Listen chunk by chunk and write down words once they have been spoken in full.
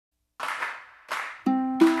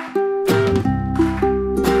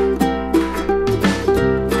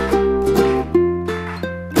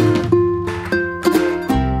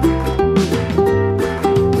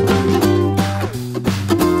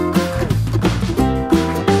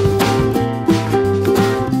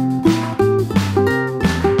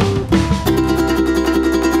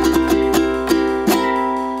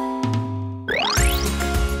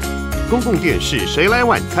电视《谁来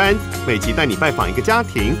晚餐》，每集带你拜访一个家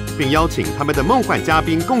庭，并邀请他们的梦幻嘉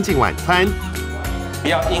宾共进晚餐。不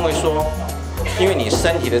要因为你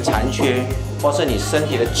身体的残缺，或是你身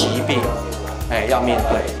体的疾病，要面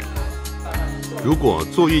对。如果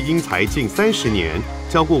坐育英才近30年，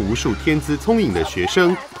教过无数天资聪颖的学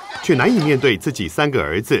生，却难以面对自己3个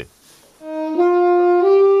儿子。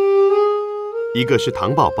一个是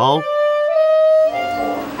糖宝宝，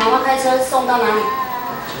妈妈开车送到哪里？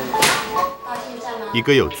到进站吗？一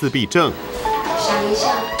个有自闭症，想一下。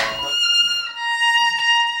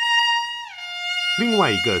另外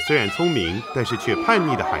一个虽然聪明，但是却叛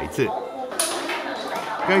逆的孩子，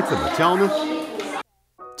该怎么教呢？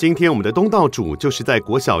今天我们的东道主就是在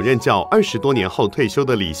国小任教20多年后退休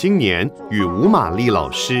的李新年与吴玛丽老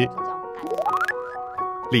师。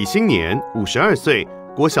李新年52岁，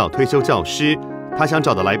国小退休教师，他想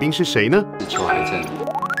找的来宾是谁呢？求癌症。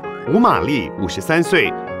吴玛丽53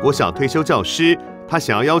岁，国小退休教师，他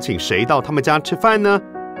想要邀请谁到他们家吃饭呢？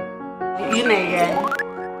虞美人。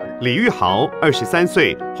李Yu-hao23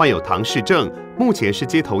岁，患有唐氏症，目前是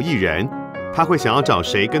街头艺人。他会想要找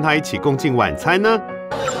谁跟他一起共进晚餐呢？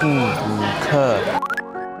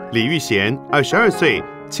李Yu-xian22岁，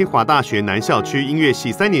清华大学南校区音乐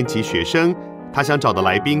系3年级学生。他想找的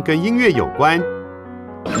来宾跟音乐有关。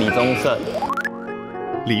李宗盛。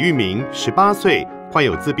李玉明18岁，患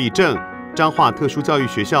有自闭症，彰化特殊教育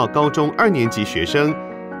学校高中2年级学生。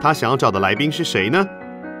他想要找的来宾是谁呢？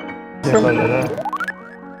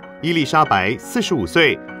伊丽莎白45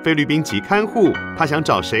岁，菲律宾籍看护。他想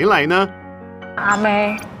找谁来呢？阿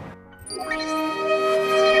妹。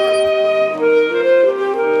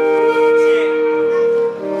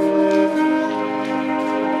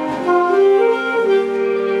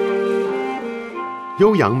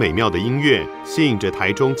悠扬美妙的音乐吸引着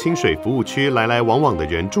台中清水服务区来来往往的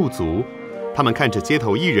人驻足。他们看着街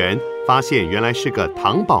头艺人，发现原来是个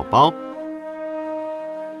糖宝宝。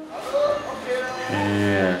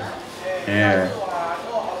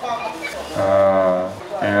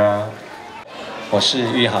我是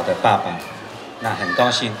Yu-hao的爸爸，那很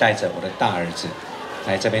高兴带着我的大儿子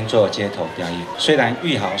来这边做街头表演。虽然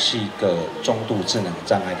Yu-hao是一个中度智能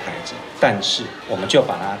障碍的孩子，但是我们就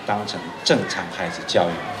把他当成正常孩子教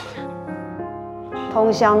育。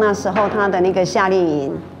通宵那时候他的那个夏令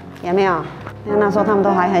营有没有？那时候他们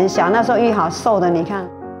都还很小，那时候Yu-hao瘦的，你看。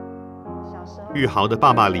Yu-hao的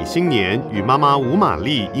爸爸李新年与妈妈吴玛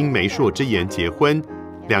丽因媒妁之言结婚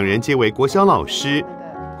，2人皆为国小老师。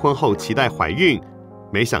婚后期待怀孕，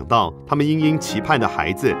没想到他们因期盼的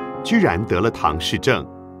孩子居然得了唐氏症。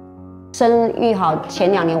生Yu-hao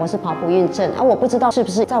前2年我是跑不孕症，我不知道是不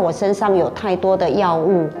是在我身上有太多的药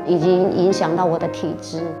物，已经影响到我的体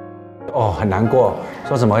质。很难过，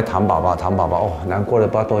说怎么会糖宝宝？糖宝宝难过了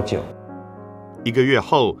不知道多久。1个月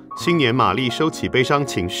后，新年玛丽收起悲伤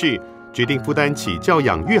情绪，决定负担起教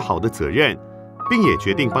养Yu-hao的责任，并也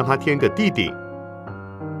决定帮他添个弟弟。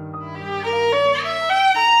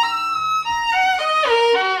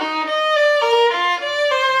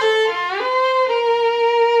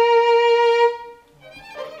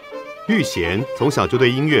Yu-xian从小就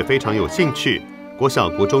对音乐非常有兴趣，国小、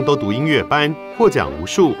国中都读音乐班，获奖无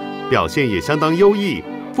数，表现也相当优异，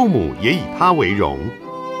父母也以他为荣。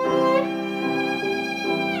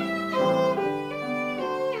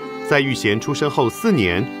在Yu-xian出生后4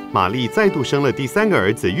年，玛丽再度生了第3个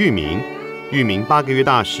儿子玉明。玉明8个月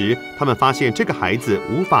大时，他们发现这个孩子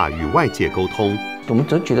无法与外界沟通。我们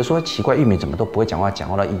只觉得说奇怪，玉明怎么都不会讲话，讲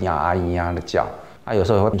话都咿呀啊咿呀的叫，有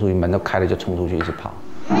时候会冲出去，门都开了就冲出去一直跑。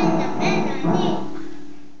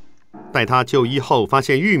带他就医后，发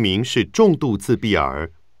现玉明是重度自闭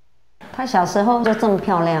儿。他小时候就这么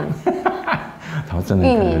漂亮，他真的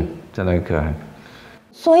很可爱，真的很可爱。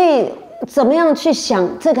所以怎么样去想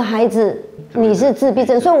这个孩子你是自闭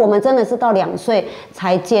症？所以我们真的是到2岁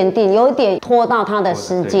才鉴定，有一点拖到他的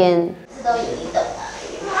时间。字都有一等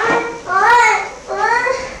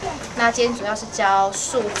那今天主要是教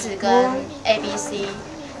数字跟 ABC。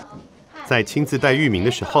在亲自带玉明的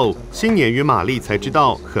时候，新年与玛丽才知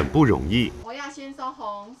道很不容易。我要先收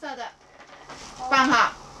红色的，放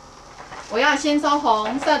好。我要先收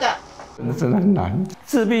红色的。真的很难，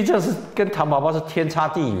自闭症是跟糖宝宝是天差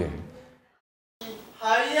地远。还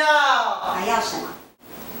要什么？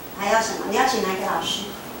还要什么？你要请哪一个老师？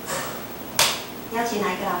你要请哪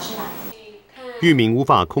一个老师来？玉明无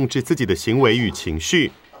法控制自己的行为与情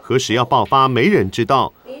绪，何时要爆发没人知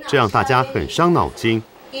道，这让大家很伤脑筋。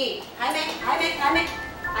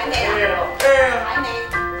还没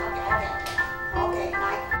OK，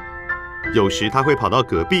 来。有时他会跑到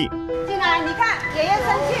隔壁。进来，你看，爷爷生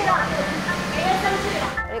气了，爷爷生气了。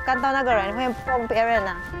看到那个人会碰别人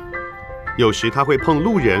啊。有时他会碰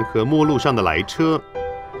路人和陌路上的来车。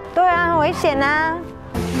对啊，危险啊！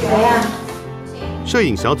怎样？摄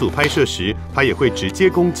影小组拍摄时，他也会直接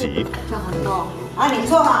攻击。啊，你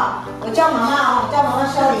坐好，我叫妈妈哦，叫妈妈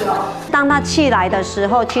修理哦。当他气来的时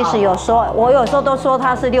候，其实我有时候都说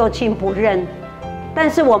他是六亲不认，但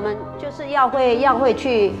是我们就是要会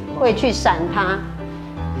去闪他，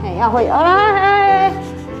哎，要会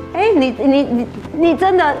你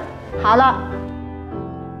真的好了。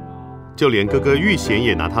就连哥哥玉-xian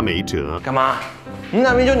也拿他没辙。干嘛？你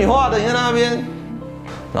那边就你画的，你在那边。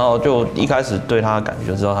然后就一开始对他的感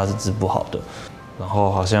觉就知道他是治不好的，然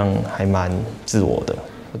后好像还蛮自我的，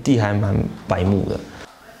我弟还蛮白目的。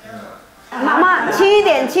妈妈，轻一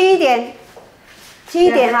点，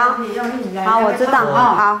好，好，我知道，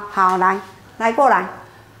好，来过来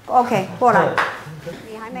 ，OK， 过来。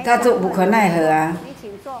他做无可奈何啊！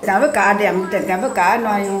想要甲念，定要甲安怎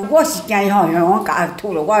样？我是惊吼，我甲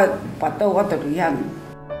吐了，我跋倒我就危险。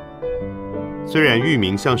虽然玉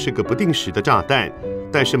明像是个不定时的炸弹，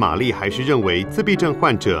但是玛丽还是认为自闭症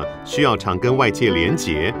患者需要常跟外界连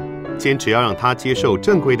结，坚持要让他接受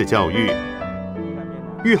正规的教育。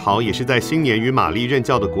玉-hao也是在Xing-nian与Ma-li任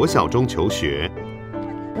教的国小中求学。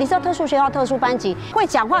你知道特殊学校、特殊班级，会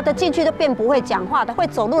讲话的进去就变不会讲话的，会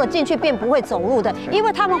走路的进去变不会走路的，因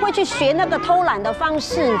为他们会去学那个偷懒的方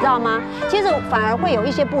式，你知道吗？其实反而会有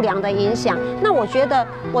一些不良的影响。那我觉得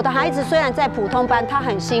我的孩子虽然在普通班，他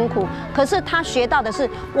很辛苦，可是他学到的是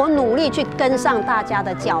我努力去跟上大家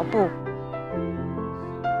的脚步。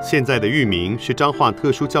现在的玉明是彰化特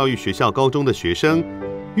殊教育学校高中的学生，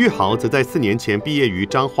玉-hao则在4年前毕业于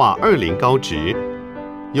彰化20高职。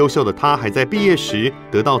优秀的他还在毕业时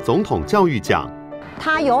得到总统教育奖。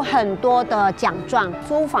他有很多的奖状，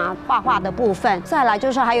书法、画画的部分，再来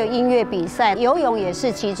就是还有音乐比赛，游泳也是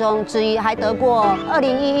其中之一，还得过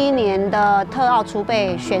2011年的特奥储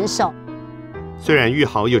备选手。虽然玉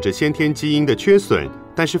-hao有着先天基因的缺损，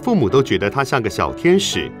但是父母都觉得他像个小天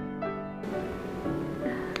使。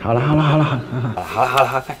好了，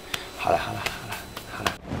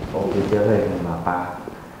我直接会黏爸爸。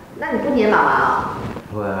那你不黏妈妈啊？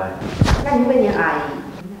会。那你会黏阿姨？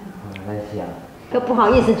我在想。又不好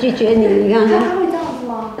意思拒绝你，你看。他会这样子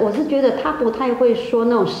吗？我是觉得他不太会说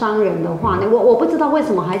那种伤人的话，我不知道为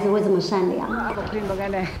什么孩子会这么善良。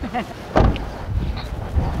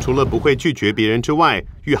除了不会拒绝别人之外，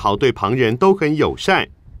玉-hao对旁人都很友善。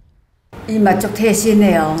伊嘛足贴心的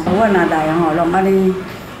哦，我若来吼，拢安尼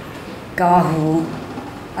交我扶，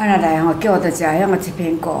若来吼叫我着食迄个一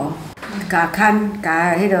片果，甲牵，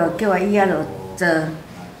甲迄个叫我椅仔落坐。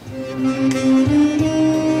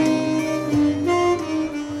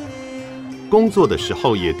工作的时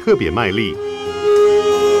候也特别卖力。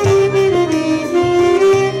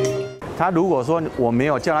他如果说我没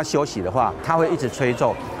有叫他休息的话，他会一直吹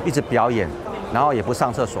奏，一直表演，然后也不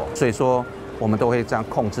上厕所。所以说，我们都会这样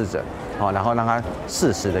控制着，然后让他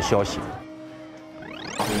适时的休息。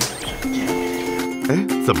哎，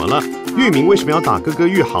怎么了？玉明为什么要打哥哥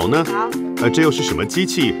玉-hao呢？这又是什么机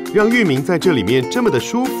器让玉明在这里面这么的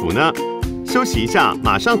舒服呢？休息一下，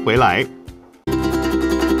马上回来。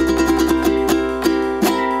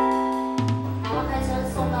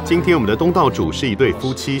今天我们的东道主是一对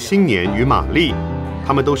夫妻Xing-nian与Ma-li，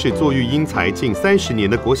他们都是做育英才近30年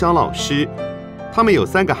的国小老师。他们有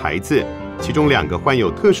3个孩子，其中2个患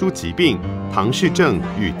有特殊疾病唐氏症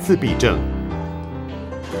与自闭症。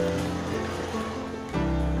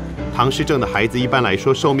唐氏症的孩子一般来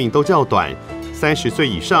说寿命都较短，30岁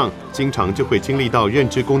以上经常就会经历到认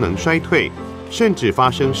知功能衰退，甚至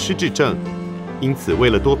发生失智症。因此，为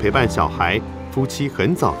了多陪伴小孩，夫妻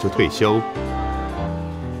很早就退休。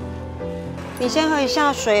你先喝一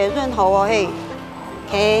下水润喉哦，嘿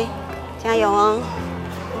 ，OK， 加油哦。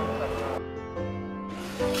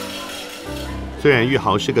虽然玉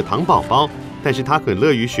-hao是个糖宝宝，但是他很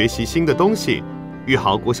乐于学习新的东西。玉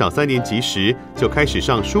-hao国小3年级时就开始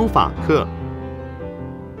上书法课。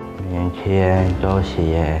年轻都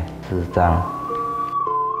写智障。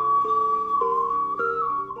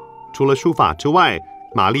除了书法之外，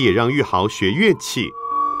玛丽也让玉-hao学乐器。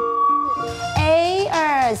1、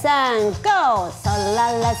2、3 ，Go！ 嗦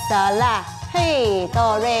啦啦嗦啦，嘿，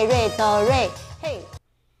哆瑞瑞哆瑞，嘿。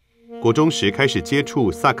国中时开始接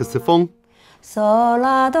触萨克斯风。嗦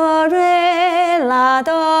啦哆瑞啦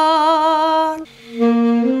哆。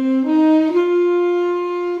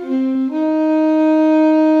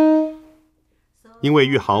因为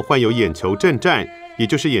玉-hao患有眼球震颤，也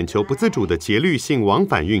就是眼球不自主的节律性往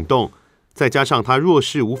返运动，再加上他弱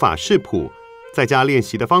视无法视谱，在家练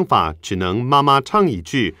习的方法只能妈妈唱一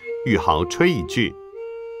句，玉-hao吹一句。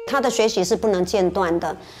他的学习是不能间断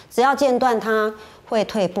的，只要间断他会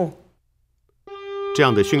退步。这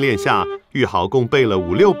样的训练下，玉豪共背了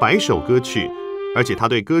500-600首歌曲，而且他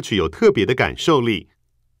对歌曲有特别的感受力。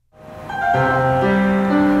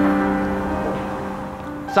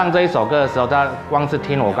上这一首歌的时候，他光是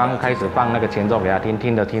听我刚开始放那个前奏给他听，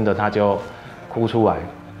听着他就哭出来。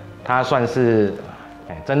他算是，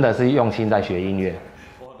真的是用心在学音乐。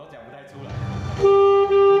我都讲不太出来。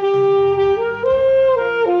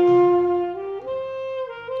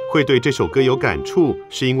会对这首歌有感触，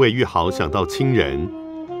是因为玉豪想到亲人。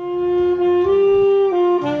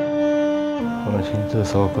我听这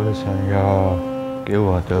首歌想要给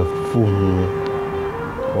我的父母、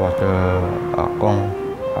我的阿公、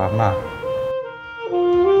阿嬷。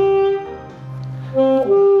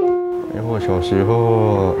因为我小时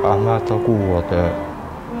候阿嬷照顾我的，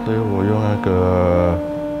所以我用那个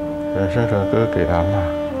人生的歌给阿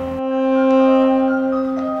嬷。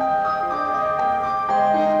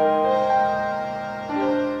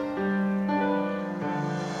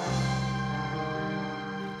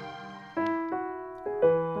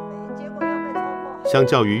相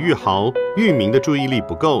较于玉豪，玉明的注意力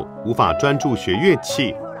不够，无法专注学乐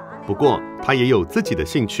器。不过他也有自己的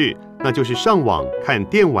兴趣，那就是上网看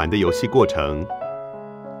电玩的游戏过程。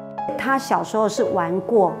他小时候是玩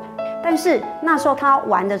过，但是那时候他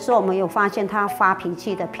玩的时候，我们有发现他发脾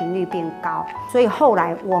气的频率变高，所以后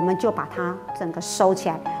来我们就把他整个收起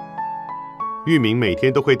来。玉明每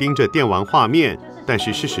天都会盯着电玩画面，但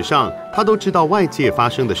是事实上他都知道外界发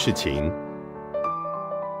生的事情。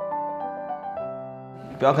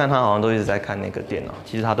不要看他好像都一直在看那个电脑，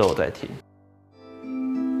其实他都有在听。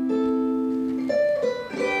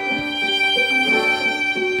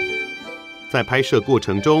在拍摄过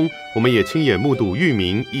程中，我们也亲眼目睹玉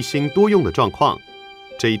明一心多用的状况。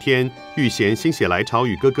这一天，玉贤心血来潮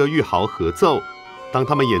与哥哥玉豪合奏。当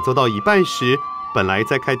他们演奏到一半时，本来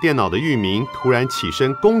在看电脑的玉明突然起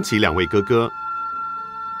身攻击2位哥哥。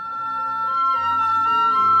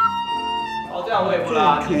哦，这样我也不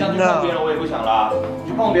拉，你这样去碰别人我也不想拉，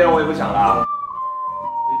你去碰别人我也不想拉。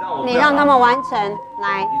你让他们完成，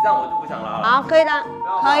来。你这样我就不想拉了。好，可以的，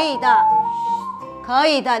可以的。可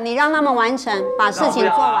以的，你让他们完成，把事情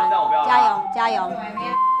做完，加油，加油，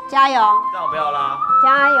加油！这样我不要拉，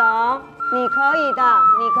加油！你可以的，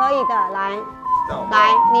你可以的，来，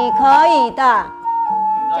来，你可以的，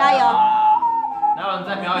加油！哪有人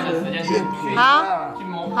在表演的时间去好，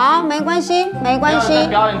好，没关系，没关系。在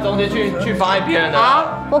表演中间去妨碍别人的。好，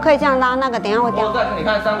不可以这样拉那个，等一下会掉。你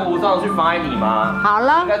看《三国无双》去妨碍你吗？好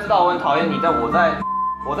了，应该知道我很讨厌你，但我在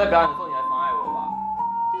表演的时候你来妨碍我吧？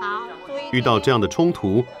好。遇到这样的冲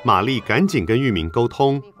突，玛丽赶紧跟玉明沟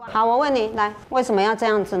通。好，我问你，来，为什么要这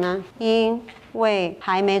样子呢？因为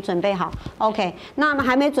还没准备好。OK， 那么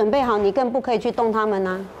还没准备好，你更不可以去动他们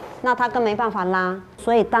啊，那他更没办法拉。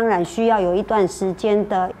所以当然需要有一段时间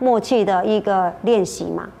的默契的一个练习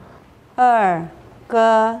嘛。2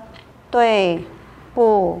哥，对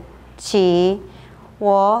不起，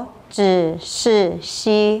我只是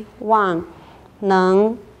希望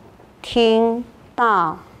能听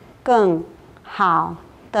到更好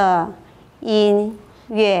的音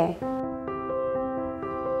乐。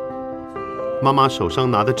妈妈手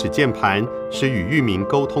上拿的指键盘是与玉明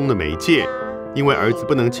沟通的媒介，因为儿子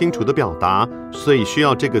不能清楚地表达，所以需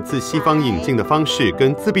要这个自西方引进的方式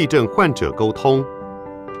跟自闭症患者沟通。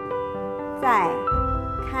再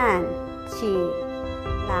看起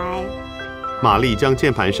来，玛丽将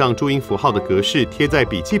键盘上注音符号的格式贴在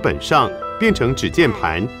笔记本上，变成指键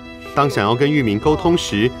盘。当想要跟玉明沟通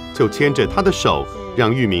时，就牵着他的手，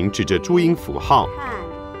让玉明指着注音符号。看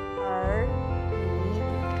而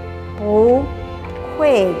已，不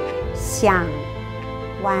会想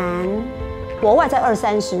玩。国外在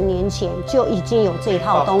20-30年前就已经有这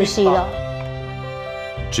套东西了。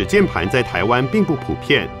指键盘在台湾并不普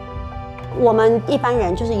遍。我们一般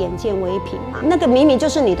人就是眼见为凭嘛，那个明明就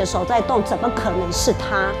是你的手在动，怎么可能是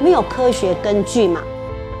他？没有科学根据嘛。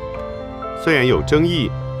虽然有争议，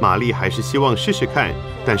玛丽还是希望试试看，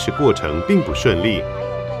但是过程并不顺利。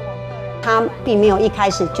他并没有一开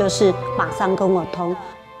始就是马上跟我通，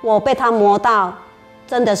我被他磨到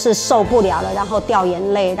真的是受不了了，然后掉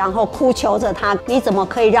眼泪，然后哭求着他：你怎么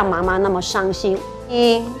可以让妈妈那么伤心？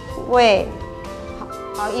因为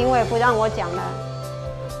不让我讲了。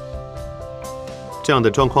这样的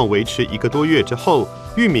状况维持1个多月之后，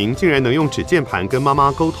玉明竟然能用指键盘跟妈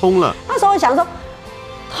妈沟通了。那时候我想说，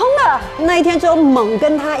通了。那一天就猛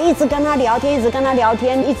跟他，一直跟他聊天，一直跟他聊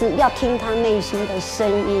天，一直要听他内心的声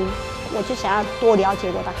音。我就想要多了解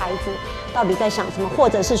我的孩子到底在想什么，或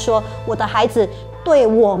者是说我的孩子对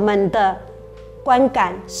我们的观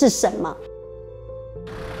感是什么。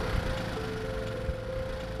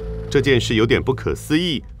这件事有点不可思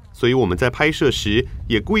议。所以我们在拍摄时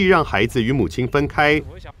也故意让孩子与母亲分开，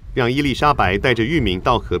让伊丽莎白带着玉明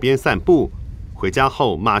到河边散步。回家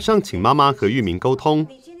后马上请妈妈和玉明沟通。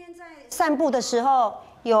你今天在散步的时候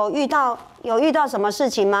有遇到什么事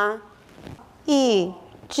情吗？一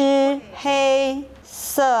只黑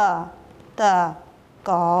色的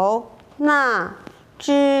狗，那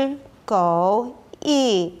只狗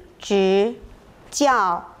一直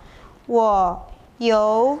叫，我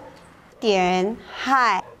有点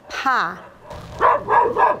害怕。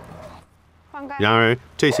然而，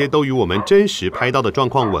这些都与我们真实拍到的状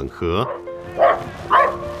况吻合。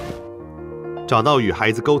找到与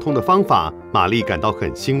孩子沟通的方法，玛丽感到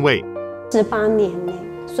很欣慰。18年呢，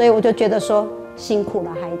所以我就觉得说辛苦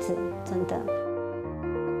了，孩子，真的。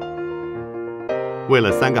为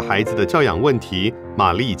了3个孩子的教养问题，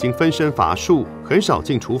玛丽已经分身乏术，很少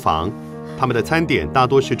进厨房。他们的餐点大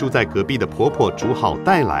多是住在隔壁的婆婆煮好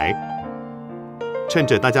带来。趁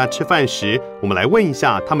着大家吃饭时，我们来问一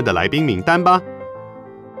下他们的来宾名单吧。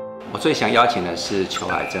我最想邀请的是裘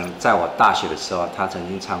海正，在我大学的时候，他曾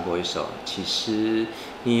经唱过一首《其实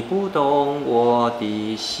你不懂我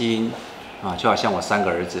的心》啊，就好像我3个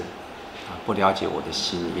儿子啊不了解我的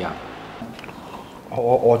心一样。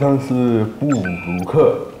我像是布鲁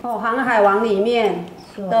克。哦，航海王里面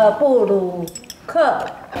的布鲁克。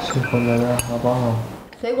水果奶奶好不好？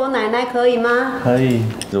水果奶奶可以吗？可以。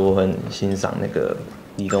我很欣赏那个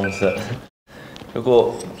李东社，如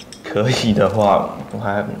果可以的话，我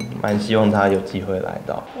还蛮希望他有机会来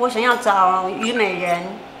到。我想要找虞美人，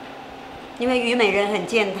因为虞美人很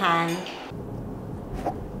健谈。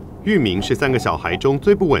玉明是3个小孩中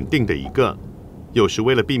最不稳定的一个，有时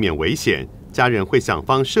为了避免危险，家人会想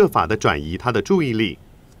方设法地转移他的注意力。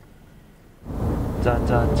喳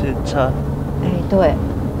喳汽车。哎，对。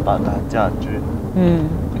八大家具。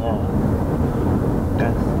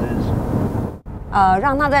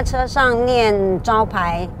让他在车上念招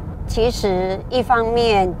牌，其实一方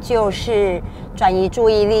面就是转移注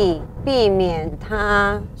意力，避免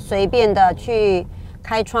他随便的去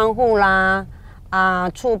开窗户啦，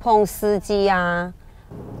触碰司机啊。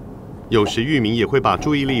有时玉明也会把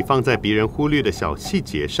注意力放在别人忽略的小细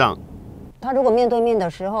节上。他如果面对面的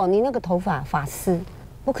时候，你那个头发丝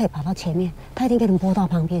不可以跑到前面，他一定给你拨到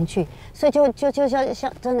旁边去，所以就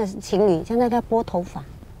像真的是情侣，像在给他拨头发。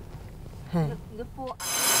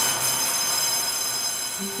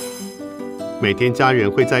每天家人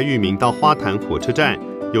会载玉明到花坛火车站，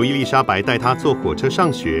由伊丽莎白带他坐火车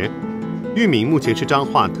上学。玉明目前是彰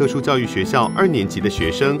化特殊教育学校2年级的学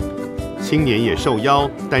生，青年也受邀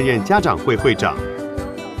担任家长会会长。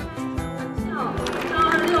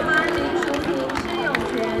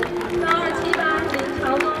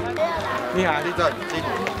你好，你在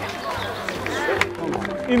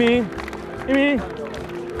玉明，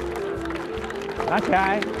拿起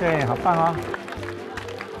来，对，好棒哦。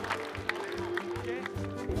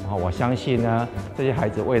然后我相信呢，这些孩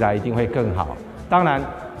子未来一定会更好。当然，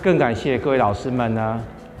更感谢各位老师们呢，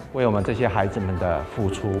为我们这些孩子们的付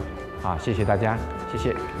出。啊，谢谢大家，谢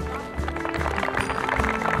谢。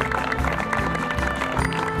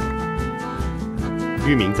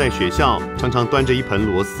玉明在学校常常端着一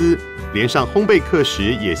盆螺丝，连上烘焙课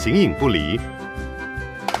时也形影不离。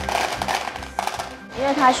因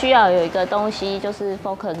为它需要有一个东西，就是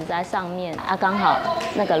focus 在上面刚好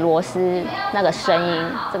那个螺丝那个声音，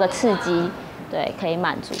这个刺激，对，可以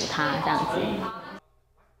满足它这样子。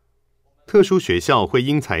特殊学校会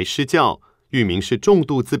因材施教，玉明是重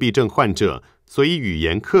度自闭症患者，所以语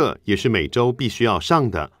言课也是每周必须要上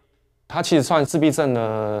的。他其实算自闭症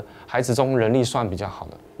的孩子中能力算比较好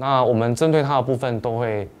的。那我们针对他的部分，都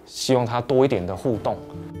会希望他多一点的互动。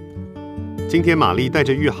今天玛丽带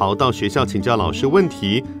着玉豪到学校请教老师问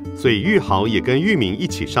题，所以玉豪也跟玉明一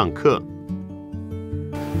起上课。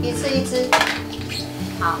一次一只，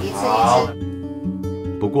好，一次一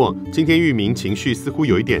只。不过今天玉明情绪似乎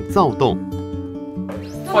有一点躁动。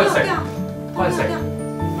换谁？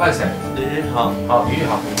好，玉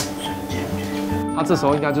豪。他这时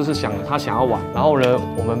候应该就是他想要玩，然后呢，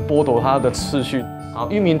我们剥夺他的次序。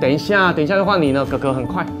好，玉明，等一下就换你了，哥哥很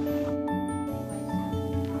快。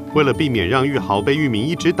为了避免让玉豪被玉明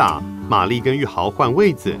一直打，玛丽跟玉豪换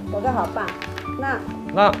位子。哥哥好棒，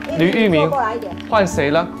那吕玉明过来一点，换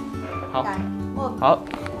谁了？好，好，好。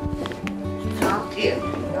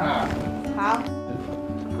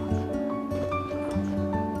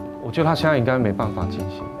我觉得他现在应该没办法进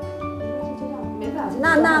行。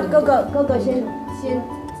那哥哥先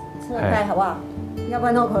撤开好不好？要不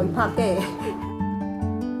然我可能怕 gay。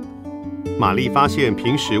玛丽发现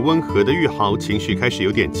平时温和的玉豪情绪开始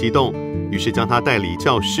有点激动，于是将他带离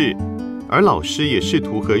教室，而老师也试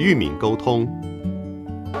图和玉明沟通。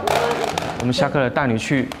我们下课了带你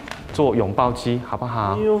去做拥抱机，好不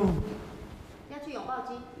好？要去拥抱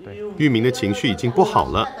机。玉明的情绪已经不好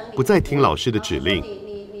了，不再听老师的指令。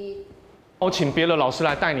我请别的老师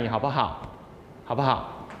来带你，好不好？好不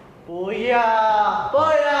好？不要，不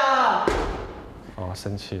要。哦，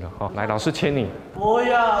生气了。好，来，老师牵你。不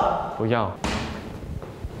要，不要。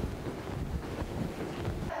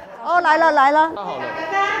哦，来了来了。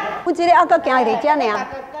我今天要搁行在这呢。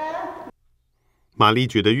玛丽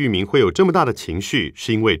觉得玉明会有这么大的情绪，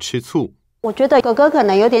是因为吃醋。我觉得哥哥可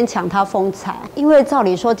能有点抢他风采，因为照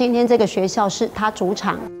理说今天这个学校是他主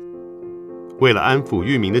场。为了安抚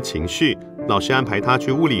玉明的情绪，老师安排他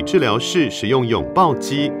去物理治疗室使用拥抱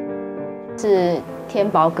机。是天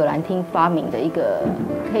宝葛兰汀发明的一个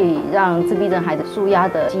可以让自闭症孩子舒压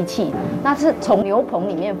的机器，那是从牛棚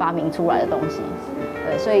里面发明出来的东西。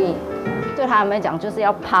对，所以对他们来讲就是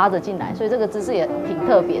要趴着进来，所以这个姿势也挺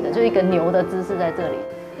特别的，就一个牛的姿势在这里。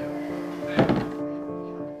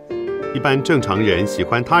一般正常人喜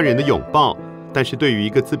欢他人的拥抱，但是对于一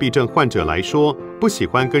个自闭症患者来说，不喜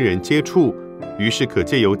欢跟人接触，于是可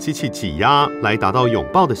借由机器挤压来达到拥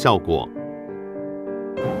抱的效果。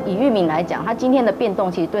以玉明来讲，他今天的变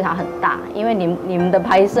动其实对他很大，因为你们的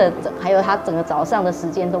拍摄还有他整个早上的时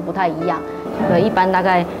间都不太一样。一般大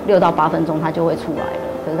概6到8分钟他就会出来了，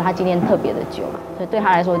可是他今天特别的久，所以对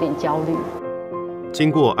他来说有点焦虑。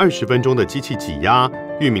经过20分钟的机器挤压，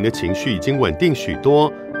玉明的情绪已经稳定许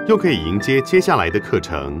多，又可以迎接接下来的课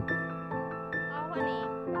程。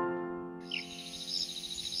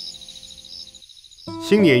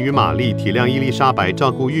新年与玛丽体谅伊丽莎白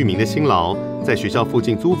照顾玉明的辛劳，在学校附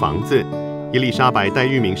近租房子。伊丽莎白带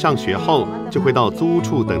玉明上学后，就会到租屋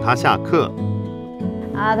处等他下课。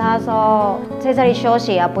他说在这里休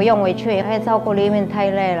息啊，不用回去，因为照顾里面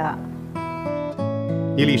太累了。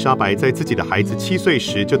伊丽莎白在自己的孩子7岁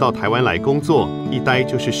时就到台湾来工作，一待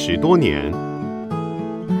就是10多年。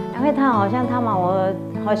因为他好像我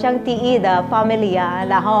好像第一的 family 啊，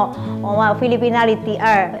然后我们菲律宾那里第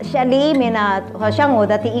2，像里面呢，好像我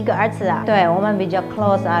的第1个儿子啊，对我们比较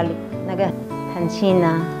close 啊，那个很亲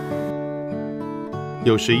啊。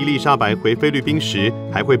有时伊丽莎白回菲律宾时，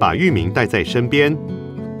还会把玉明带在身边。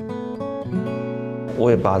我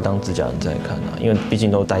也把他当自家人在看啊，因为毕竟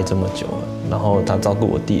都待这么久了，然后他照顾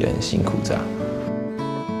我弟也很辛苦这样。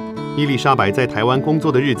伊丽莎白在台湾工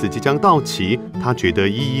作的日子即将到期，她觉得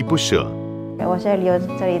依依不舍。我现在留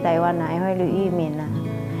这里台湾啊，因为吕玉明啊，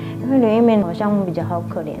因为吕玉明好像比较好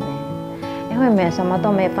可怜呢，因为什么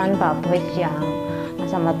都没办法，不会讲，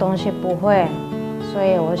什么东西不会，所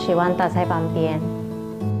以我喜欢他在旁边。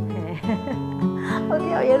我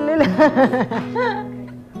掉眼泪了。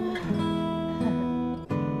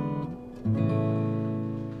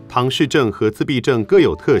唐氏症和自闭症各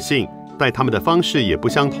有特性，带他们的方式也不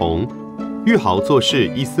相同。Yu-hao做事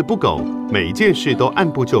一丝不苟，每一件事都按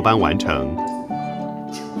部就班完成。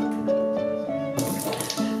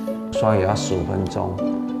刷牙15分钟，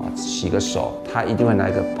洗个手，他一定会拿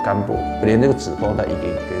一个干布，连那个纸包他一个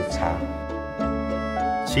一个擦。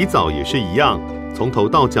洗澡也是一样，从头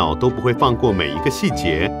到脚都不会放过每一个细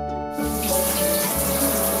节。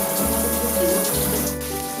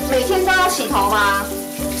每天都要洗头吗？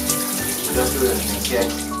就是每天。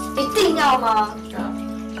一定要吗？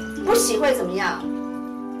不洗会怎么样？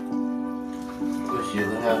不洗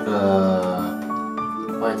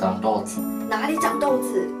会长痘子。哪里长痘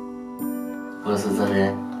子？不是这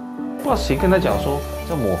边。不知道谁跟他讲说，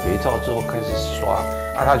要抹肥皂之后开始刷，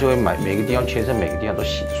他就会每个地方全身每个地方都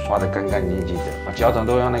刷得干干净净的，脚掌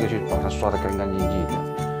都用那个去把它刷得干干净净的。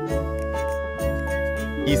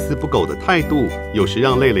一丝不苟的态度，有时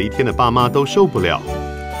让累了一天的爸妈都受不了。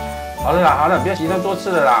好了啦，好了，不要洗那么多次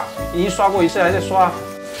了啦，已经刷过1次还在刷。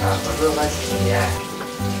哥哥们洗耶。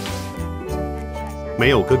没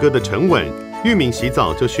有哥哥的沉稳，玉明洗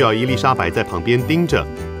澡就需要伊丽莎白在旁边盯着。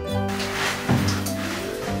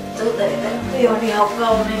这个对我你好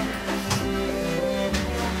高呢。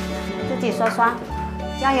自己刷刷，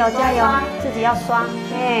加油加油，自己要刷，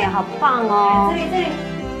好棒哦。这里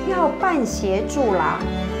要半协助啦，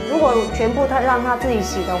如果全部他让他自己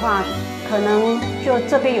洗的话，可能就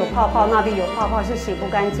这边有泡泡，那边有泡泡，是洗不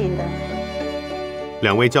干净的。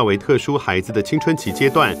2位较为特殊孩子的青春期阶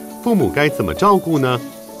段，父母该怎么照顾呢？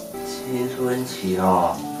青春期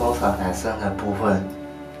多少产生的部分，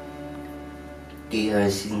第2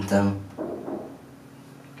性征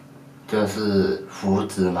就是胡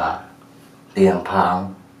子嘛，脸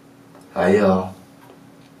庞，还有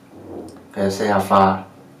下巴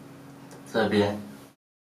这边。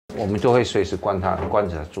我们就会随时观察、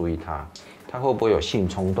注意他会不会有性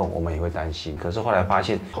冲动，我们也会担心。可是后来发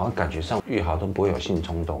现，好像感觉上Yu-hao都不会有性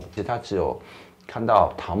冲动，其实他只有看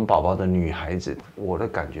到糖宝宝的女孩子，我的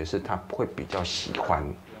感觉是她会比较喜欢。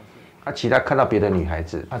其他看到别的女孩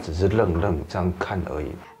子，她只是愣这样看而已。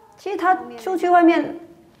其实他出去外面，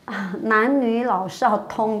男女老少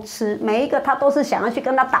通吃，每一个他都是想要去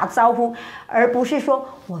跟他打招呼，而不是说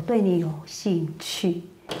我对你有兴趣。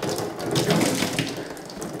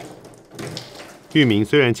玉明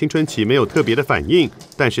虽然青春期没有特别的反应，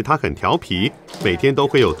但是他很调皮，每天都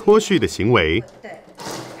会有脱序的行为。对，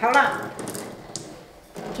好了，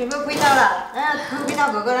全部归到了，归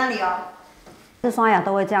到哥哥那里哦。刷牙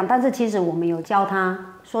都会这样，但是其实我们有教他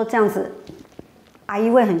说这样子，阿姨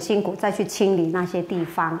会很辛苦再去清理那些地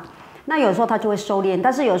方。那有时候他就会收敛，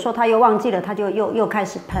但是有时候他又忘记了，他就又开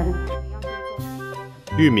始喷。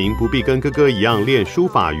玉明不必跟哥哥一样练书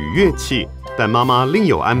法与乐器，但妈妈另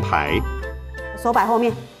有安排。手摆后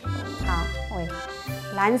面，好，喂，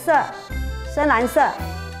蓝色，深蓝色。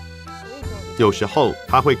有时候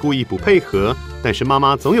他会故意不配合，但是妈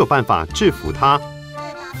妈总有办法制服他。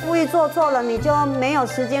故意做错了，你就没有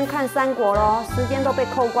时间看三国咯，时间都被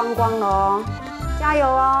扣光光了哦。加油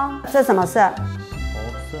哦！这什么色？红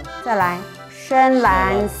色。再来，深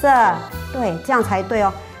蓝色。对，这样才对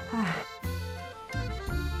哦。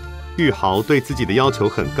玉豪对自己的要求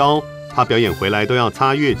很高，他表演回来都要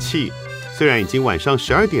擦乐器。虽然已经晚上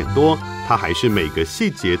12点多，他还是每个细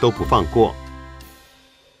节都不放过。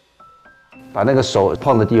把那个手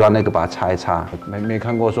碰的地方，那个把它擦一擦。没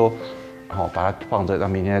看过说，把它放着，让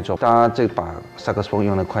明天再做。当然，这把萨克斯风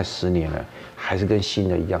用了快10年了，还是跟新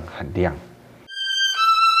的一样很亮。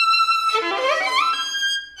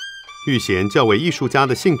玉贤较为艺术家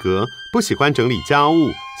的性格，不喜欢整理家务，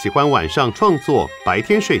喜欢晚上创作，白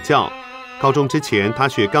天睡觉。高中之前，他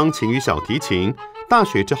学钢琴与小提琴；大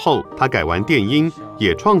学之后，他改玩电音，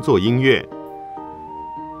也创作音乐。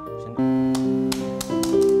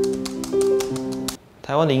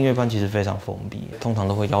台湾的音乐班其实非常封闭，通常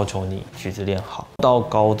都会要求你曲子练好。到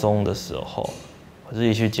高中的时候，我自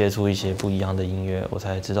己去接触一些不一样的音乐，我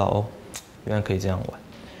才知道哦，原来可以这样玩。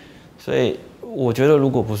所以我觉得，如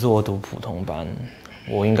果不是我读普通班，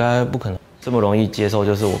我应该不可能这么容易接受，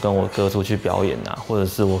就是我跟我哥出去表演啊，或者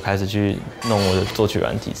是我开始去弄我的作曲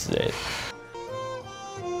软体之类的。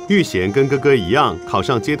玉贤跟哥哥一样，考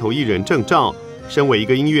上街头艺人证照。身为一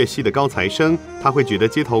个音乐系的高材生，他会觉得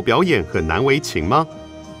街头表演很难为情吗？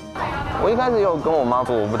我一开始有跟我妈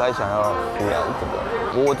说，我不太想要出来这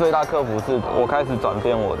个。我最大克服是我开始转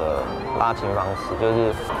变我的拉琴方式，就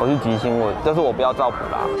是我去即兴，就是我不要照谱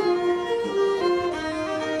拉。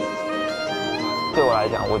对我来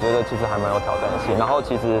讲，我觉得其实还蛮有挑战性。然后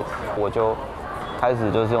其实我就开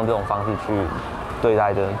始就是用这种方式去对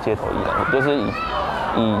待的街头艺人，就是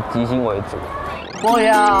以即兴为主。不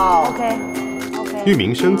要。OK。玉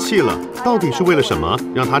明生气了，到底是为了什么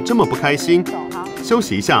让他这么不开心？休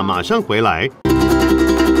息一下，马上回来。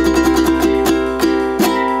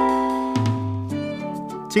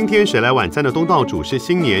今天谁来晚餐的东道主是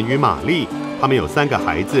Xing-nian与Ma-li，他们有3个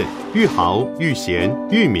孩子：玉豪、玉贤、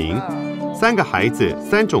玉明。3个孩子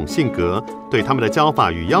3种性格，对他们的教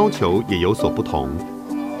法与要求也有所不同。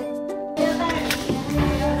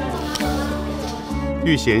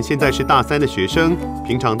玉贤现在是大3的学生，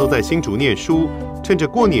平常都在新竹念书，趁着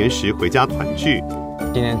过年时回家团聚。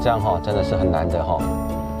今天这样真的是很难得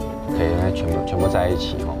可以全部在一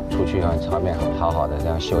起出去外面好好的这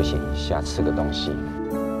样休息一下，吃个东西。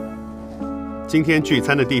今天聚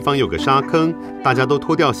餐的地方有个沙坑，大家都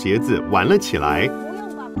脱掉鞋子玩了起来。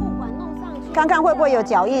看看会不会有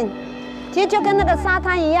脚印，其实就跟那个沙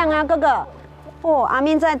滩一样啊，哥哥。哦，阿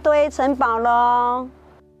明在堆城堡喽。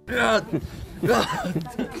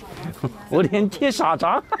我连贴傻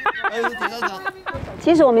掌。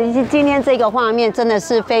其实我们今天这个画面真的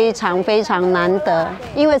是非常非常难得，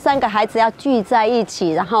因为3个孩子要聚在一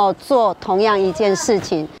起，然后做同样一件事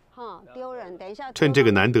情。丢人！等一下。趁这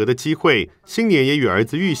个难得的机会，Xing-nian也与儿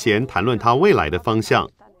子玉贤谈论他未来的方向。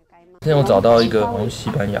现在我找到一个好像西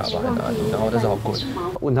班牙吧，哪里？然后但是好贵。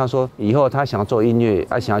问他说，以后他想要做音乐，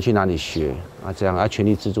想要去哪里学这样全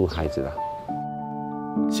力资助孩子了。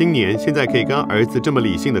Xing-nian现在可以跟儿子这么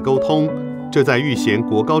理性的沟通，这在玉贤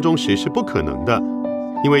国高中时是不可能的，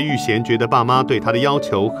因为玉贤觉得爸妈对他的要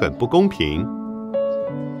求很不公平。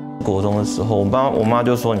国中的时候，我妈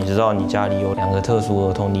就说：“你知道你家里有2个特殊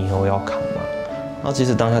儿童，你以后要扛吗？”然后其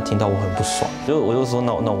实当下听到我很不爽，我就说：“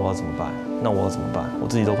那我要怎么办？那我要怎么办？我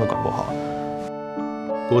自己都快管不好。”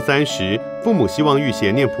国3时，父母希望玉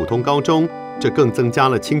贤念普通高中，这更增加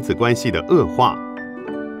了亲子关系的恶化。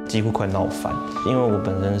几乎快闹翻，因为我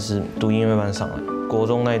本身是读音乐班上来，国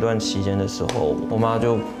中那一段期间的时候，我妈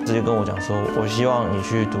就直接跟我讲说，我希望你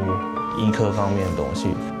去读医科方面的东西，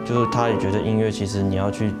就是她也觉得音乐其实你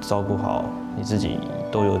要去照顾好你自己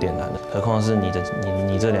都有点难的，何况是你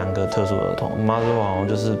这2个特殊儿童。妈说好像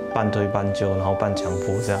就是半推半就，然后半强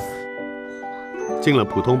迫这样。进了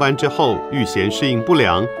普通班之后，玉贤适应不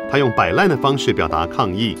良，他用摆烂的方式表达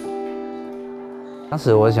抗议。当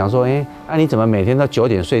时我想说，你怎么每天都9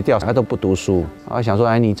点睡觉，还都不读书？我想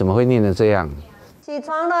说，你怎么会念成这样？起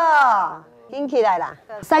床了，醒起来啦。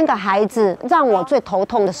3个孩子让我最头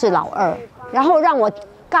痛的是老2，然后让我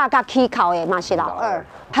嘎起考的嘛是老2，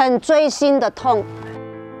很锥心的痛。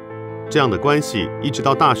这样的关系一直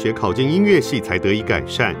到大学考进音乐系才得以改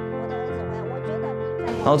善。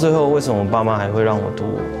然后最后为什么爸妈还会让我读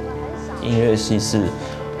音乐系？是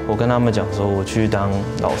我跟他们讲说，我去当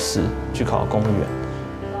老师，去考公务员，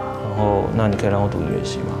然后那你可以让我读音乐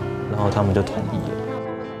系吗？然后他们就同意了。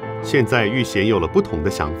现在玉贤有了不同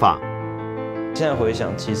的想法。现在回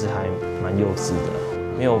想，其实还蛮幼稚的，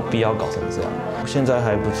没有必要搞成这样。现在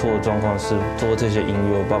还不错的状况是，做这些音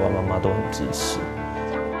乐，我爸爸妈妈都很支持。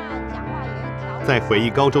在回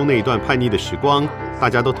忆高中那一段叛逆的时光，大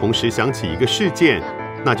家都同时想起一个事件，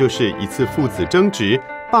那就是一次父子争执，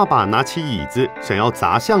爸爸拿起椅子想要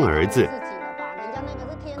砸向儿子。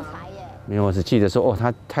没有，我只记得说，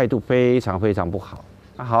他态度非常不好。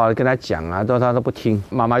好好的跟他讲啊，他都不听，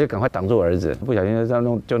妈妈就赶快挡住儿子，不小心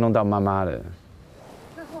就弄到妈妈了。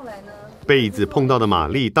那后来呢？被椅子碰到的玛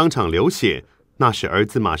丽当场流血，那时儿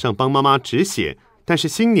子马上帮妈妈止血，但是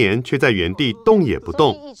新年却在原地动也不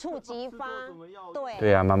动。一触即发。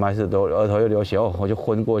对啊，妈妈是都额头又流血，我就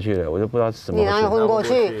昏过去了，我就不知道是什么。你哪有昏过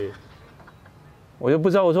去？我就不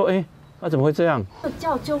知道，我说那怎么会这样？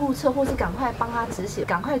叫救护车，或是赶快帮他止血，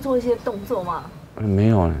赶快做一些动作吗？没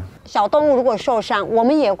有呢。小动物如果受伤，我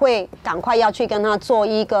们也会赶快要去跟他做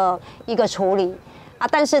一个处理啊。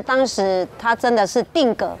但是当时他真的是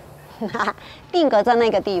定格在那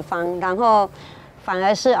个地方，然后反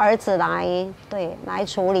而是儿子来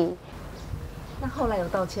处理。那后来有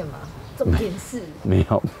道歉吗？重点是没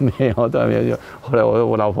有，当然没有。后来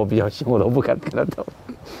我老婆比较凶，我都不敢跟她斗。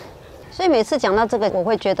所以每次讲到这个，我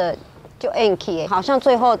会觉得就 anky， 好像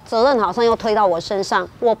最后责任好像又推到我身上，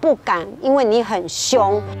我不敢，因为你很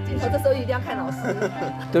凶。镜头这时候一定要看老师。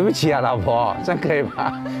对不起啊，老婆，这样可以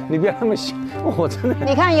吧？你不要那么凶，我真的。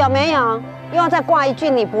你看有没有？又要再挂一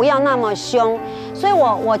句，你不要那么凶。所以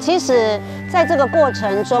我其实在这个过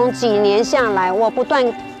程中几年下来，我不断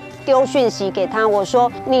丢讯息给他，我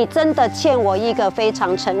说你真的欠我一个非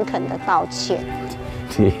常诚恳的道歉。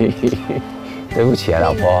对不起啊，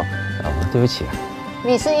老婆，对不起啊。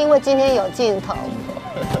你是因为今天有镜头。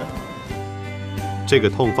这个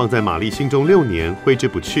痛放在玛丽心中6年，挥之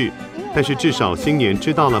不去。但是至少新年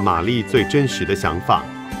知道了玛丽最真实的想法。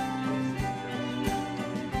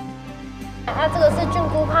这个是菌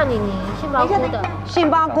菇帕尼尼，杏鲍菇的。杏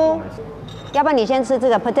鲍菇，要不然你先吃这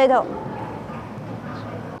个 potato。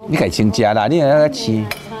你改亲家啦，你也要吃。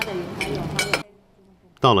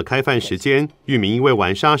到了开饭时间，玉明因为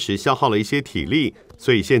玩沙时消耗了一些体力，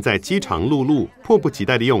所以现在饥肠辘辘，迫不及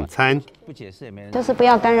待的用餐。不解释也没人。就是不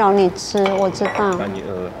要干扰你吃，我知道。那你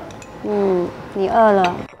饿了？你饿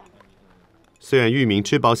了。虽然玉明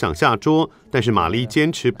吃饱想下桌，但是玛丽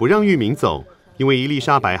坚持不让玉明走，因为伊丽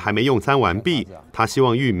莎白还没用餐完毕，她希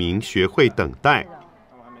望玉明学会等待。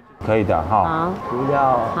可以的哈。好，不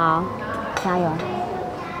要。好，加油。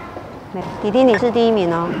弟弟，你是第1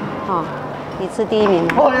名哦，你吃第1名。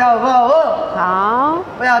不要，好，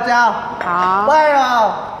不要加，好，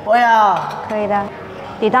不要，可以的。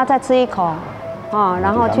弟弟再吃一口，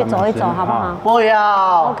然后去走一走，好不好？不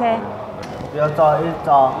要 ，OK。不要走一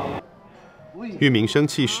走。玉明生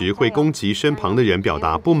气时会攻击身旁的人，表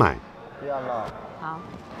达不满。不要了。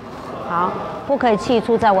好，不可以气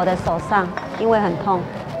出在我的手上，因为很痛。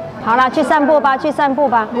好了，去散步吧，去散步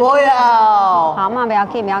吧。不要。好嘛，不要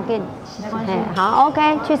紧，好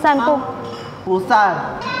 ，OK， 去散步。不散。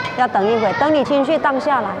要等一会，等你情绪荡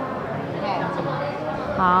下来。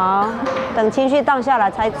好，等情绪荡下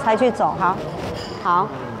来才去走。好。好，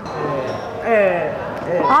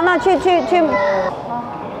那去。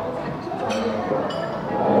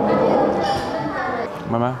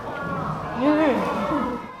妈妈。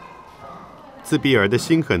自闭儿的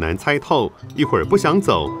心很难猜透，一会儿不想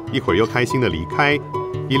走，一会儿又开心的离开。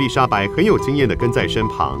伊丽莎白很有经验的跟在身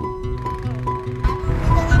旁。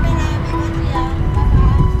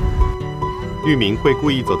玉明会故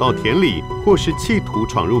意走到田里，或是企图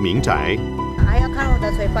闯入民宅。还要看我的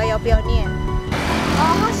嘴巴要不要念。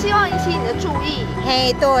他希望引起你的注意。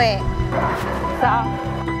嘿，对。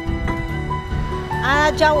他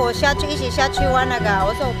叫我一起下去玩那个，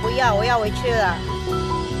我说我不要，我要回去了。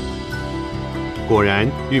果然，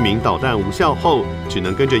玉明导弹无效后，只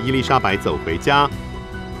能跟着伊丽莎白走回家。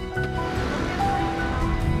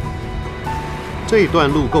这一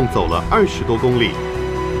段路共走了20多公里。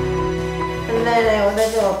很累了，我在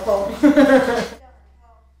这我碰。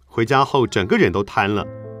回家后整个人都瘫了。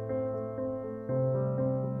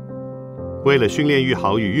为了训练玉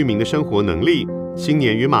豪与玉明的生活能力，新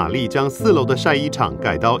年与玛丽将4楼的晒衣场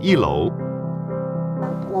改到1楼。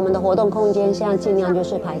我们的活动空间现在尽量就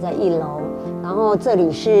是排在1楼，然后这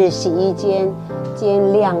里是洗衣间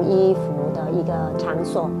兼晾衣服的一个场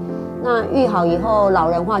所。那育好以后，老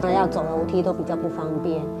人化要走楼梯都比较不方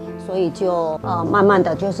便，所以就慢慢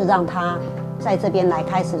的就是让他在这边来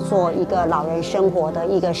开始做一个老人生活的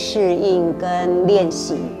一个适应跟练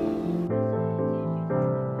习。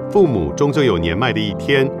父母终究有年迈的一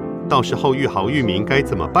天，到时候玉豪、玉明该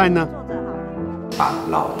怎么办呢？把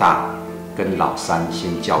老大跟老三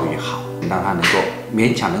先教育好，让他能够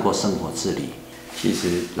勉强能够生活自理。其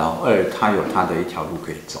实老二他有他的一条路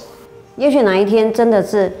可以走。也许哪一天真的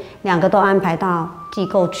是2个都安排到机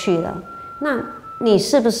构去了，那你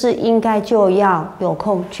是不是应该就要有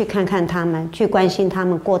空去看看他们，去关心他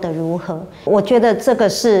们过得如何？我觉得这个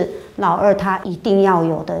是老二他一定要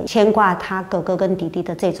有的，牵挂他哥哥跟弟弟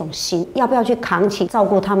的这种心，要不要去扛起照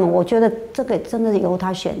顾他们？我觉得这个真的是由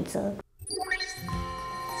他选择。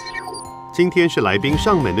今天是来宾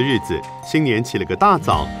上门的日子，新年起了个大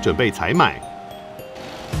早，准备采买。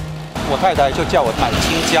我太太就叫我买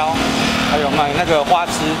青椒，还有买那个花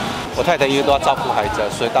枝。我太太因为都要照顾孩子，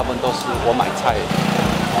所以大部分都是我买菜。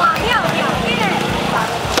哇，漂亮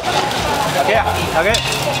！OK 啊 ，OK，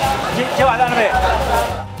 先把在那边。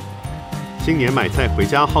新年买菜回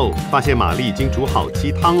家后，发现玛丽已经煮好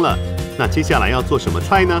鸡汤了。那接下来要做什么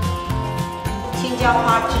菜呢？青椒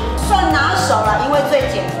花枝算拿手了，因为最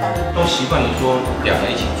简单。都习惯于说2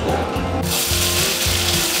个一起做。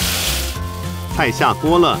菜下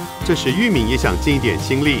锅了，这时玉明也想尽一点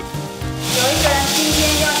心力。有一个人今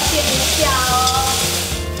天要献一下哦。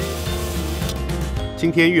今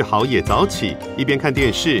天玉豪也早起，一边看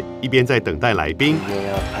电视，一边在等待来宾。今天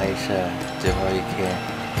要拍摄最后一天，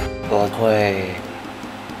我会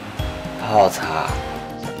泡茶。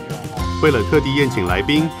为了特地宴请来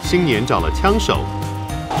宾，新年找了枪手。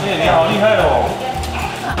你好厉害哦！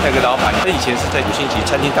那个老板他以前是在5星级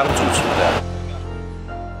餐厅当主厨的。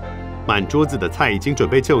满桌子的菜已经准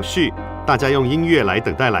备就绪，大家用音乐来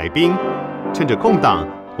等待来宾。趁着空档，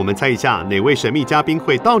我们猜一下哪位神秘嘉宾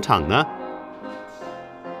会到场呢？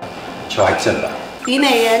邱海正吧。虞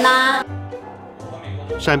美人呐。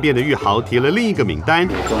善变的玉豪提了另一个名单。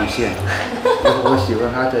贡献，我喜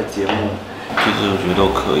欢他的节目。其实我觉得都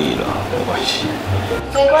可以了，没关系。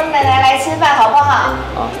水果奶奶来吃饭好不好？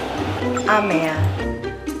好。阿梅啊。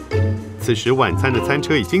此时晚餐的餐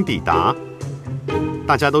车已经抵达。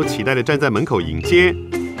大家都期待地站在门口迎接。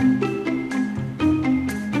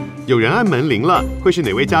有人按门铃了，会是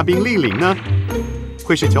哪位嘉宾莅临呢？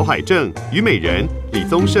会是裘海正、虞美人、李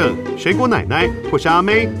宗盛、水果奶奶，或是阿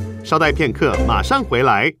妹？稍待片刻，马上回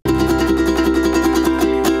来。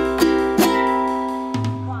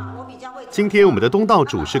今天我们的东道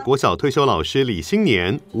主是国小退休老师李新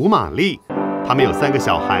年、吴玛丽，他们有3个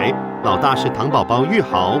小孩，老大是糖宝宝玉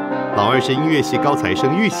豪，老二是音乐系高材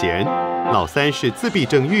生玉贤。老3是自闭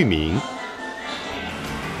症玉明。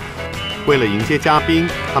为了迎接嘉宾，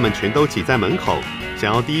他们全都挤在门口，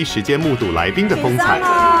想要第一时间目睹来宾的风采。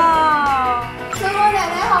水果奶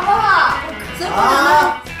奶好不好？水果奶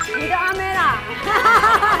奶，你的阿妹啦！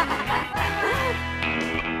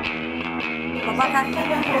宝宝看。真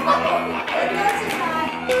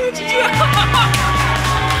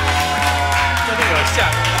的有像。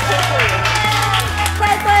猜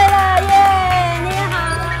对了耶！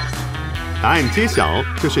答案揭晓，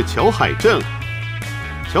就是裘海正。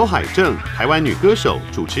裘海正，台湾女歌手、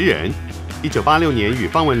主持人。1986年与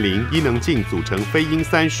方文琳、伊能静组成飞鹰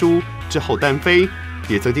3叔，之后单飞，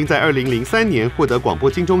也曾经在2003年获得广播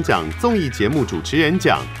金钟奖综艺节目主持人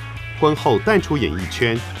奖。婚后淡出演艺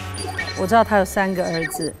圈。我知道他有3个儿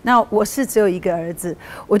子，那我是只有1个儿子，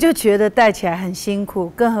我就觉得带起来很辛苦，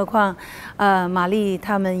更何况，玛丽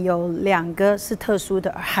他们有2个是特殊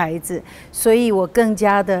的孩子，所以我更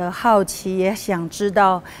加的好奇，也想知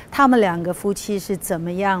道他们2个夫妻是怎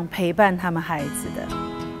么样陪伴他们孩子的。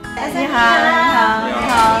你好，你好，你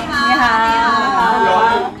好，你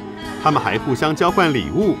好。他们还互相交换礼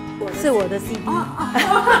物。是我的 CD。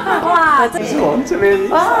哇，这是我们这边名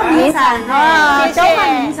产哇，谢谢，交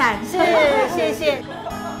换名产，是，谢谢。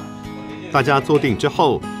大家坐定之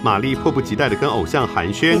后，玛丽迫不及待地跟偶像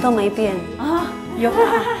寒暄。你都没变啊，有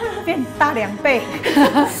变大2倍。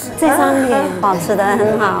这张脸保持得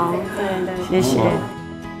很好，对对，谢谢。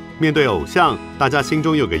面对偶像，大家心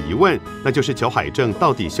中有个疑问，那就是裘海正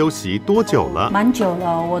到底休息多久了？蛮久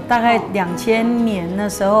了，我大概2000年那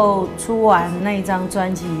时候出完那一张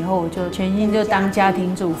专辑以后，我就全心就当家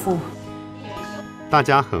庭主妇。大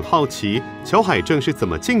家很好奇，裘海正是怎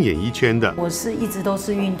么进演艺圈的？我是一直都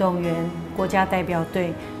是运动员，国家代表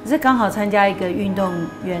队，可是刚好参加一个运动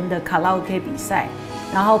员的卡拉 OK 比赛，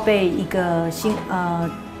然后被一个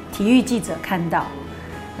体育记者看到。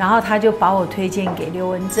然后他就把我推荐给刘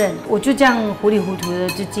文正，我就这样糊里糊涂的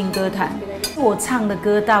就进歌坛。我唱的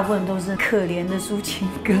歌大部分都是可怜的抒情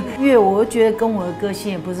歌，因为我觉得跟我的个性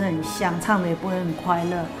也不是很像，唱的也不会很快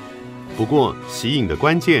乐。不过息影的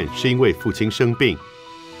关键是因为父亲生病，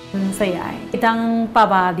肺癌。当爸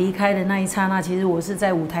爸离开的那一刹那，其实我是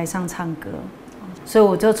在舞台上唱歌，所以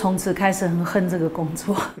我就从此开始很恨这个工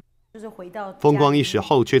作。就是回到风光一时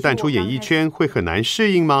后，却淡出演艺圈，会很难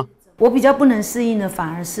适应吗？我比较不能适应的反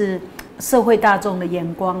而是社会大众的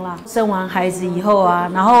眼光啦。生完孩子以后啊，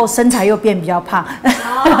然后身材又变比较胖，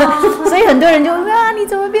所以很多人就啊你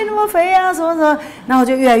怎么变那么肥啊什么什么，然后我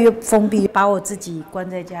就越来越封闭，把我自己关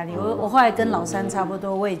在家里。我后来跟老三差不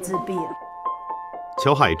多，我也自闭了。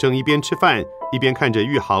裘海正一边吃饭一边看着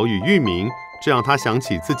玉豪与玉明，这让他想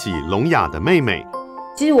起自己聋哑的妹妹。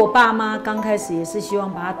其实我爸妈刚开始也是希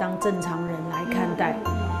望把他当正常人来看待。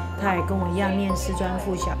他也跟我一样念师专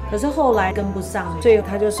附小，可是后来跟不上，所以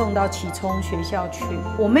他就送到启聪学校去。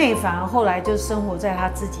我妹反而后来就生活在她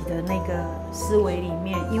自己的那个思维里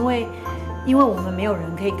面，因为我们没有人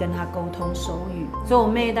可以跟她沟通手语，所以我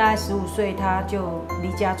妹大概15岁，她就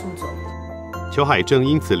离家出走。裘海正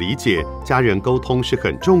因此理解家人沟通是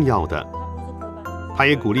很重要的，他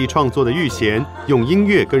也鼓励创作的玉-xian用音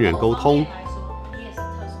乐跟人沟通。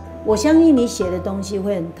我相信你写的东西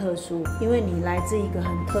会很特殊，因为你来自一个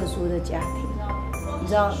很特殊的家庭。你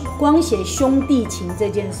知道，光写兄弟情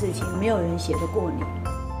这件事情，没有人写得过你。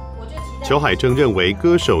裘海正认为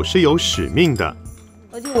歌手是有使命的，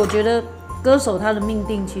而且我觉得歌手他的命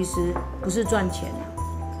定其实不是赚钱，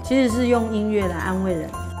其实是用音乐来安慰人。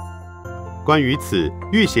关于此，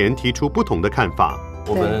玉-xian提出不同的看法。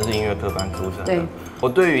我本身是音乐科班出身的，我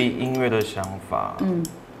对于音乐的想法，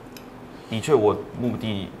的确我目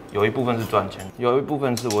的有一部分是赚钱，有一部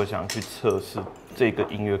分是我想去测试这个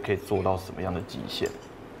音乐可以做到什么样的极限。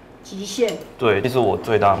极限？对，其实我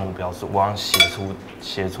最大的目标是我想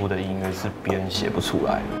写出的音乐是别人写不出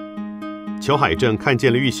来的。裘海正看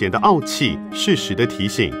见了玉-xian的傲气，适时的提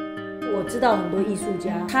醒。我知道很多艺术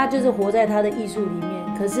家，他就是活在他的艺术里面，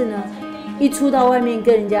可是呢，一出到外面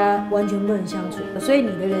跟人家完全不能相处，所以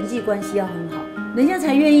你的人际关系要很好，人家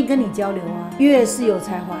才愿意跟你交流啊。越是有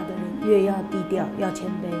才华的人，越要低调，要谦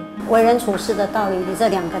卑。为人处事的道理，你这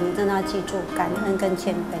2个你真的要记住，感恩跟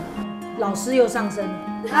谦卑。老师又上身了，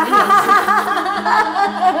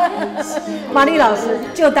玛丽老师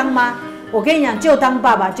就当妈，我跟你讲，就当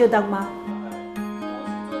爸爸，就当妈。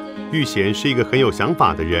玉-xian是一个很有想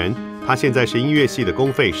法的人，他现在是音乐系的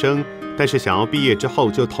公费生，但是想要毕业之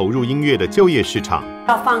后就投入音乐的就业市场。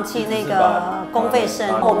要放弃那个公费生，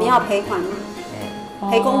我们要赔款吗？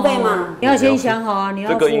赔公费嘛？你要先想好啊，你要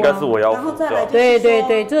付啊。这个应该是我要付，然后再来对，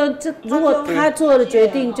这如果他做的决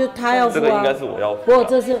定，就他要付啊。这个应该是我要付。不过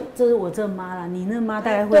这是我这妈啦，你那妈大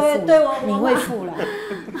概会付，你会付啦。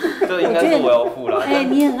这应该是我要付啦。哎，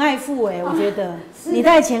你很爱付哎，我觉得你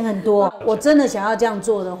带钱很多。我真的想要这样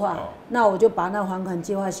做的话，那我就把那还款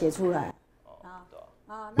计划写出来。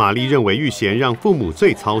玛丽认为玉-xian让父母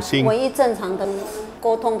最操心，唯一正常的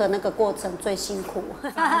沟通的那个过程最辛苦，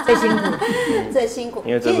最辛苦，最辛苦。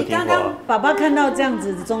因为这不听话。刚刚爸爸看到这样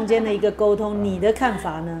子中间的一个沟通，你的看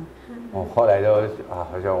法呢？我后来就好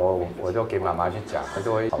像我就给妈妈去讲，她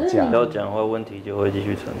就会吵架。要讲话，问题就会继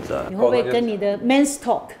续存在。你会不会跟你的 men's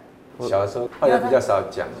talk？ 小的时候后来比较少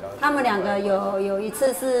讲。他们2个有一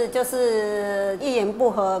次是就是一言不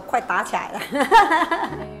合，快打起来了。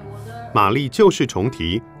玛丽旧事重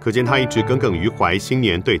提，可见她一直耿耿于怀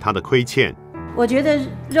Xing-nian对她的亏欠。我觉得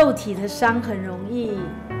肉体的伤很容易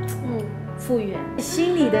复原，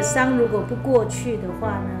心理的伤如果不过去的话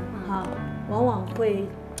呢，往往会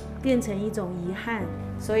变成一种遗憾。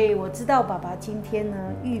所以我知道爸爸今天呢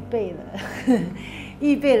预备了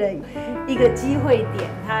一个机会点，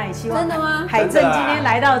他也希望真的吗？海正今天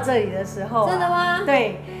来到这里的时候，真的吗？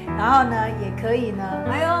对，然后呢也可以呢，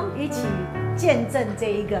一起见证这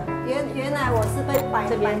一个。原来我是被摆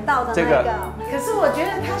到的那个，可是我觉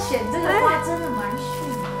得他选这个花真的蛮逊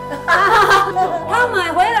的。他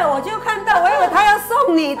买回来我就看到，我以为他要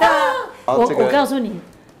送你的。我告诉你。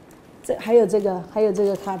还有这个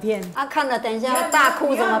卡片啊！看了，等一下大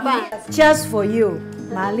哭怎么办 ？Just for you，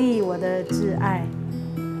 玛丽，我的挚爱。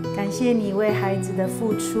感谢你为孩子的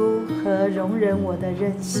付出和容忍我的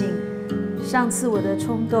任性。上次我的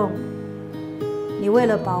冲动，你为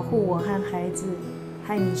了保护我和孩子，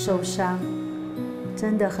害你受伤，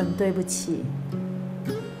真的很对不起。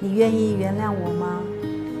你愿意原谅我吗？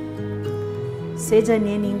随着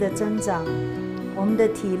年龄的增长，我们的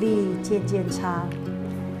体力渐渐差，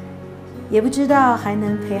也不知道还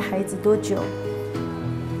能陪孩子多久。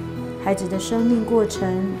孩子的生命过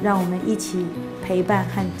程，让我们一起陪伴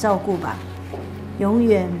和照顾吧。永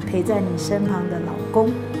远陪在你身旁的老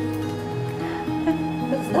公。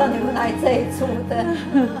不知道你们来这一出的，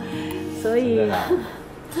所以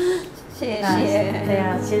谢谢。对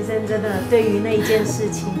啊，先生真的对于那一件事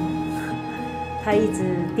情，他一直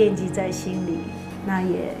惦记在心里。那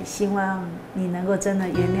也希望你能够真的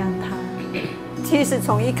原谅他。其实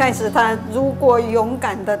从一开始，他如果勇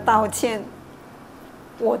敢的道歉，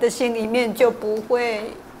我的心里面就不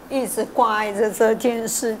会一直挂碍着这件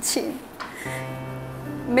事情。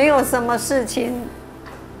没有什么事情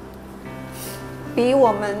比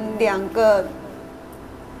我们两个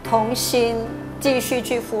同心继续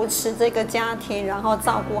去扶持这个家庭，然后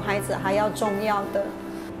照顾孩子还要重要的。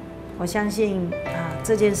我相信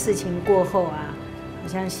这件事情过后我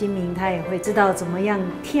相信新明他也会知道怎么样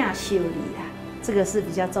听修理这个是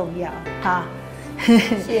比较重要哈。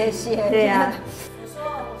谢谢。对呀。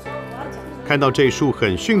看到这束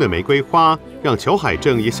很逊的玫瑰花，让裘海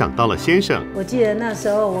正也想到了先生。我记得那时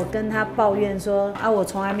候我跟他抱怨说我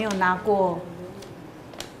从来没有拿过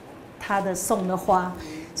他的送的花，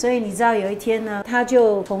所以你知道有一天呢，他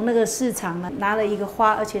就从那个市场呢拿了一个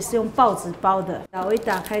花，而且是用报纸包的。我一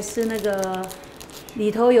打开是那个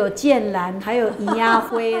里头有剑兰，还有银鸦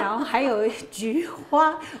灰，然后还有菊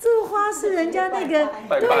花。这个花是人家那个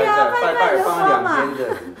对呀拜的花嘛。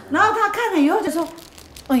然后他看了以后就说。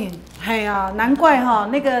哎呀，难怪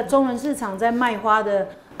那个中仑市场在卖花的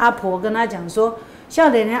阿婆跟他讲说，少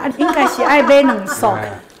年人应该是爱买2束，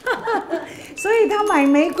所以他买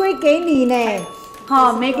玫瑰给你呢。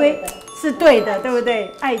玫瑰是对的，对不对？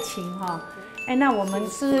爱情那我们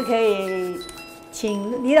是不是可以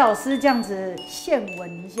请李老师这样子献吻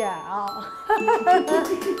一下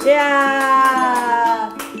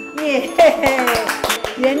呀，耶，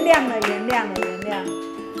原谅了。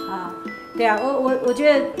对啊，我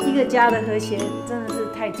觉得一个家的和谐真的是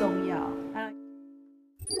太重要。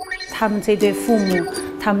他们这对父母，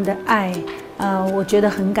他们的爱，我觉得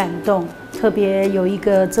很感动。特别有一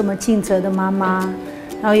个这么尽责的妈妈，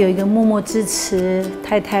然后有一个默默支持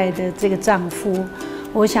太太的这个丈夫，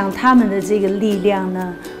我想他们的这个力量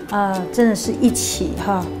呢，真的是一起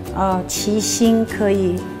齐心可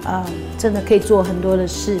以真的可以做很多的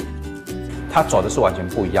事。他走的是完全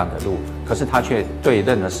不一样的路，可是他却对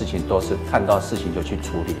任何事情都是看到事情就去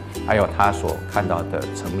处理，还有他所看到的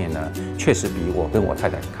层面呢，确实比我跟我太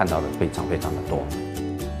太看到的非常的多。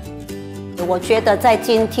我觉得在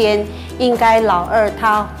今天，应该老二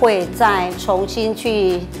他会再重新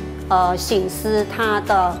去省思他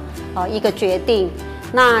的一个决定。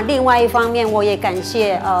那另外一方面，我也感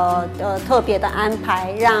谢特别的安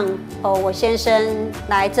排，让我先生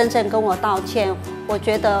来真正跟我道歉，我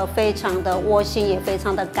觉得非常的窝心，也非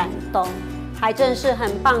常的感动。海正是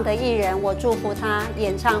很棒的艺人，我祝福他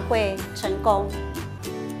演唱会成功。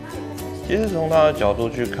其实从他的角度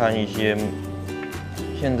去看一些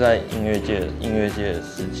现在音乐界的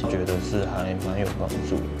事情，觉得是还蛮有帮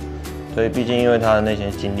助的。所以毕竟因为他的那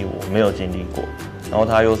些经历我没有经历过。然后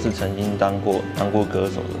他又是曾经当过歌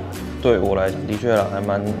手的，对我来讲的确还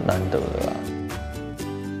蛮难得的啦。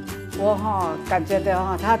我感觉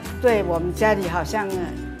到他对我们家里好像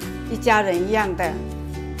一家人一样的。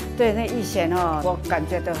对那逸贤我感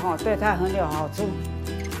觉到对他很有好处。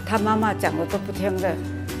他妈妈讲的都不听的。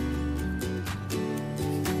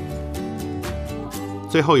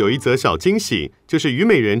最后有一则小惊喜，就是虞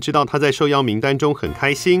美人知道他在受邀名单中很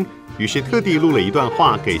开心，于是特地录了一段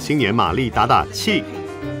话给Xing-nian Ma-li打打气。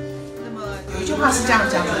那么有一句话是这样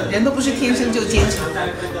讲的：人都不是天生就坚强的，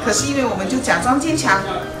可是因为我们就假装坚强，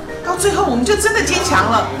到最后我们就真的坚强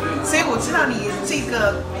了。所以我知道你这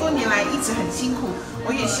个多年来一直很辛苦，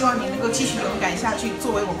我也希望你能够继续勇敢下去，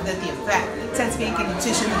作为我们的典范，在这边给你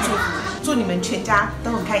最深的祝福，祝你们全家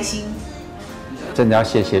都很开心。真的要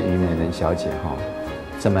谢谢虞美人小姐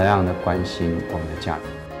这么样的关心我们的家庭。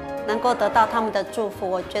能够得到他们的祝福，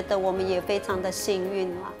我觉得我们也非常的幸运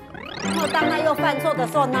了。然后当他又犯错的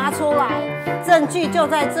时候，拿出来，证据就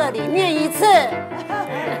在这里，念一次，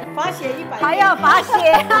罚写100，还要罚写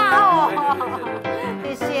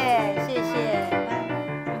谢谢。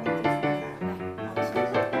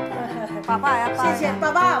爸爸要抱。谢谢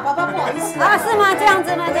爸爸不好意思是吗？这样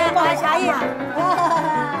子吗？这样还可以。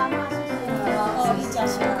阿妈谢谢你。小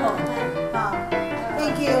辛苦。好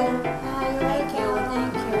 ，Thank you，Thank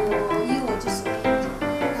you，Thank you，因为我就是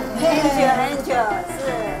Angel，是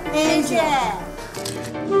Angel。